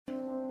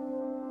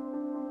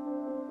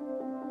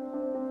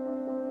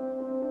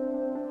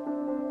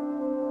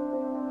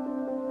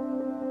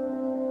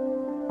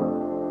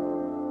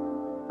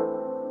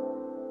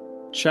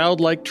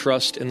Childlike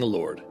Trust in the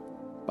Lord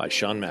by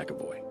Sean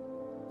McAvoy.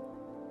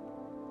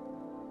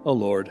 O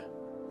Lord,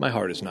 my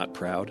heart is not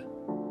proud,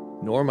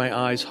 nor my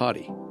eyes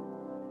haughty.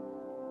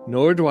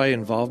 Nor do I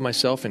involve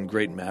myself in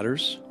great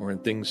matters or in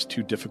things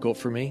too difficult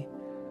for me.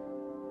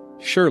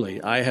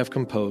 Surely I have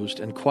composed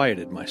and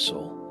quieted my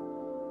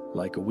soul.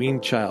 Like a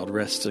weaned child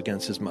rests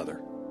against his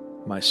mother,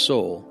 my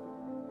soul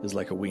is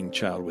like a weaned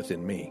child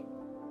within me.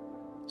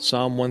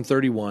 Psalm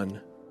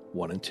 131,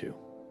 1 and 2.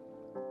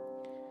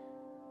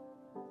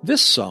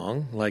 This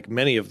song, like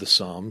many of the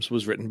Psalms,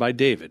 was written by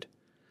David,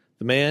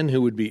 the man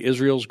who would be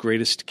Israel's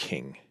greatest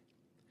king.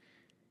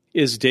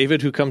 Is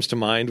David who comes to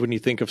mind when you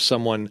think of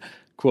someone,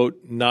 quote,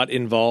 not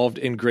involved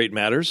in great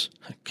matters,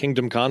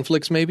 kingdom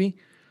conflicts maybe,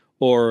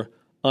 or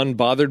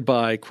unbothered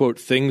by, quote,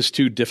 things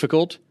too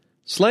difficult,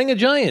 slaying a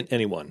giant,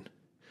 anyone?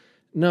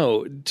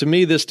 No, to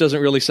me this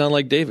doesn't really sound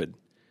like David.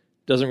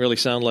 Doesn't really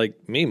sound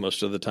like me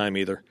most of the time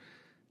either.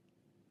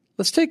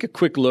 Let's take a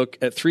quick look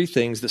at three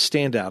things that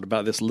stand out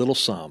about this little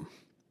psalm.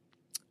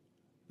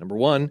 Number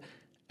one,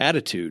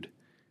 attitude.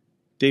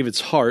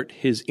 David's heart,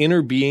 his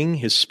inner being,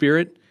 his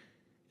spirit,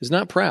 is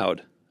not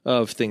proud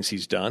of things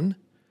he's done,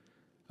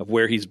 of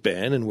where he's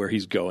been and where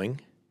he's going,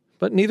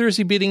 but neither is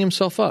he beating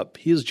himself up.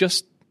 He is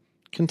just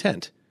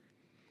content.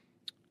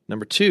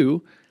 Number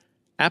two,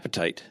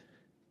 appetite.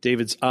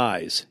 David's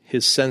eyes,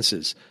 his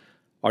senses,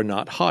 are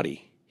not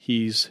haughty.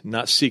 He's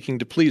not seeking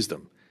to please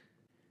them.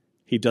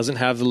 He doesn't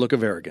have the look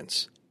of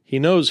arrogance. He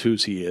knows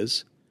whose he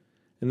is,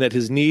 and that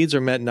his needs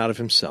are met not of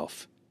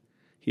himself.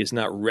 He is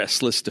not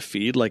restless to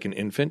feed like an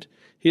infant.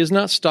 He is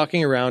not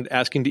stalking around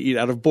asking to eat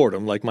out of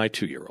boredom like my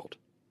 2-year-old.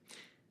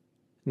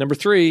 Number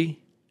three,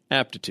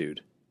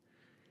 aptitude.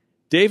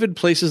 David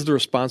places the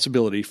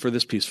responsibility for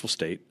this peaceful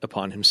state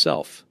upon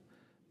himself,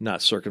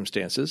 not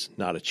circumstances,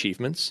 not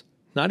achievements,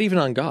 not even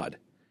on God.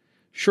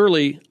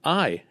 Surely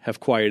I have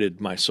quieted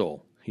my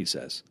soul, he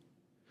says.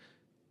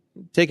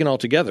 Taken all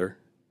together,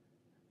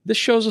 this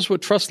shows us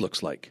what trust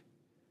looks like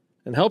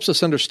and helps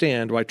us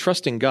understand why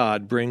trusting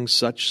God brings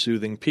such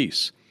soothing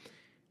peace.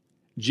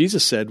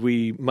 Jesus said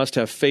we must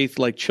have faith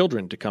like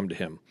children to come to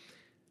him.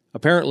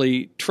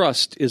 Apparently,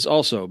 trust is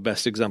also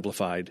best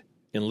exemplified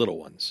in little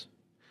ones.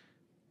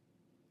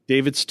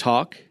 David's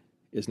talk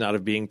is not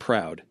of being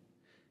proud.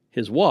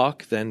 His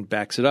walk then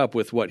backs it up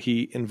with what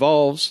he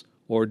involves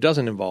or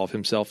doesn't involve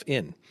himself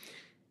in.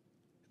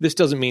 This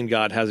doesn't mean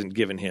God hasn't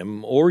given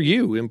him or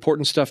you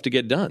important stuff to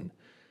get done.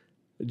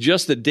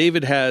 Just that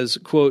David has,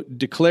 quote,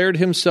 declared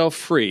himself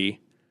free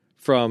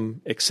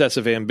from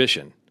excessive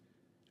ambition,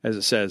 as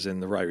it says in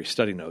the Ryrie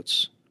study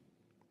notes.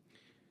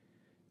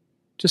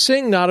 To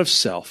sing not of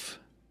self,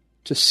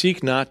 to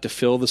seek not to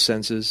fill the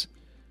senses,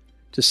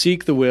 to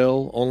seek the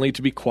will only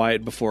to be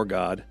quiet before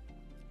God,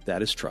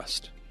 that is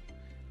trust.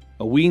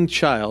 A weaned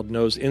child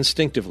knows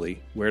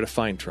instinctively where to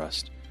find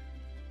trust.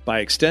 By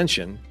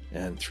extension,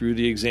 and through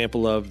the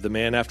example of the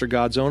man after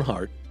God's own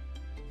heart,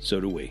 so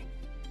do we.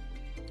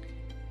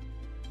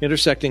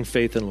 Intersecting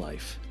faith and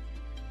life.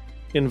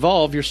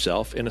 Involve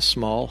yourself in a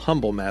small,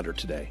 humble matter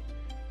today.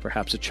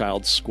 Perhaps a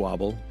child's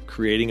squabble,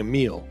 creating a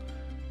meal,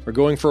 or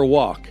going for a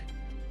walk,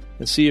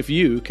 and see if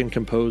you can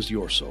compose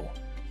your soul.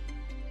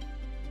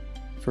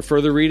 For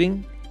further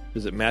reading,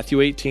 visit Matthew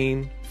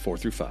 18,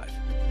 4-5.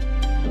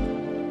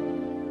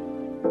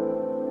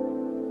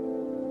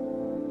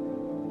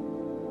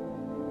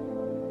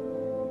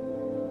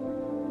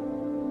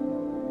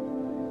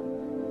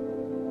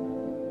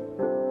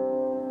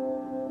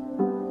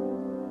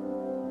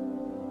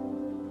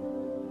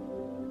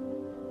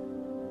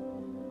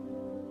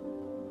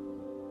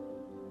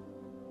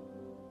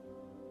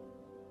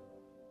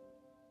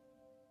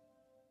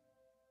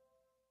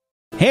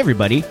 Hey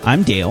everybody,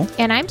 I'm Dale.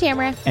 And I'm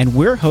Tamara. And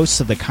we're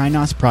hosts of the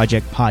Kainos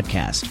Project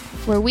podcast,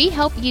 where we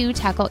help you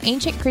tackle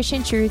ancient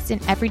Christian truths in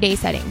everyday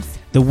settings.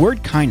 The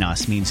word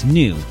Kainos means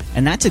new,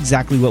 and that's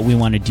exactly what we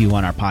want to do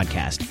on our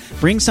podcast.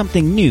 Bring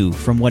something new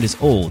from what is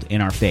old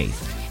in our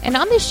faith. And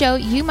on this show,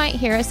 you might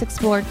hear us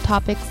explore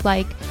topics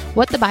like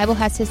what the Bible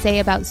has to say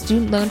about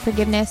student loan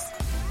forgiveness,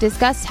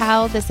 discuss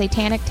how the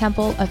Satanic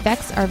Temple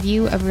affects our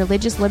view of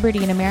religious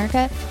liberty in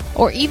America,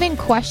 or even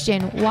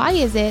question why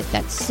is it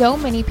that so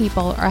many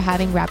people are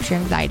having rapture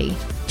anxiety.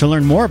 To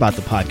learn more about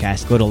the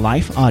podcast, go to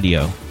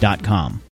lifeaudio.com.